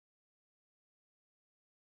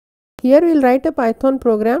Here we will write a Python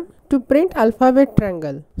program to print alphabet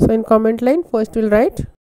triangle. So in comment line, first we will write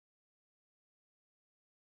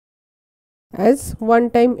as 1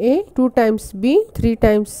 time A, 2 times B, 3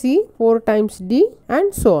 times C, 4 times D,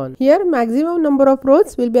 and so on. Here maximum number of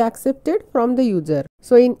rows will be accepted from the user.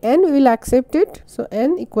 So in n we will accept it. So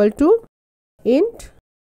n equal to int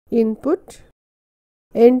input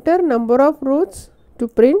enter number of rows to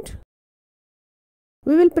print.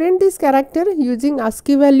 We will print this character using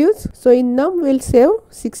ASCII values. So in num we will save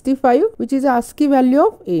 65, which is the ASCII value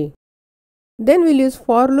of A. Then we will use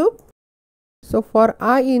for loop. So for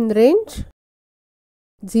I in range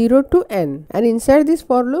 0 to n, and inside this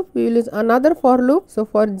for loop we will use another for loop. So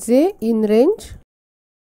for j in range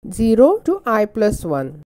 0 to I plus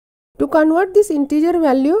 1. To convert this integer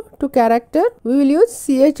value to character, we will use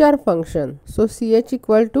chr function. So ch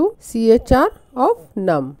equal to chr of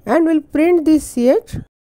num, and we'll print this ch.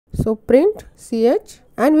 So print ch,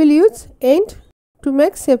 and we'll use int to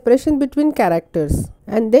make separation between characters,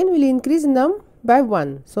 and then we'll increase num by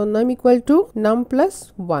 1. So num equal to num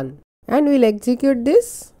plus 1, and we'll execute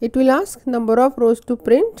this. It will ask number of rows to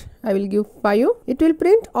print. I will give 5. It will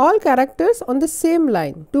print all characters on the same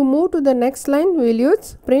line. To move to the next line, we will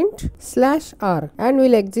use print /r, and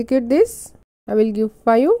we'll execute this. I will give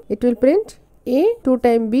 5. It will print A, 2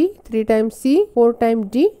 times B, 3 times C, 4 times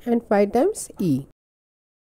D, and 5 times E.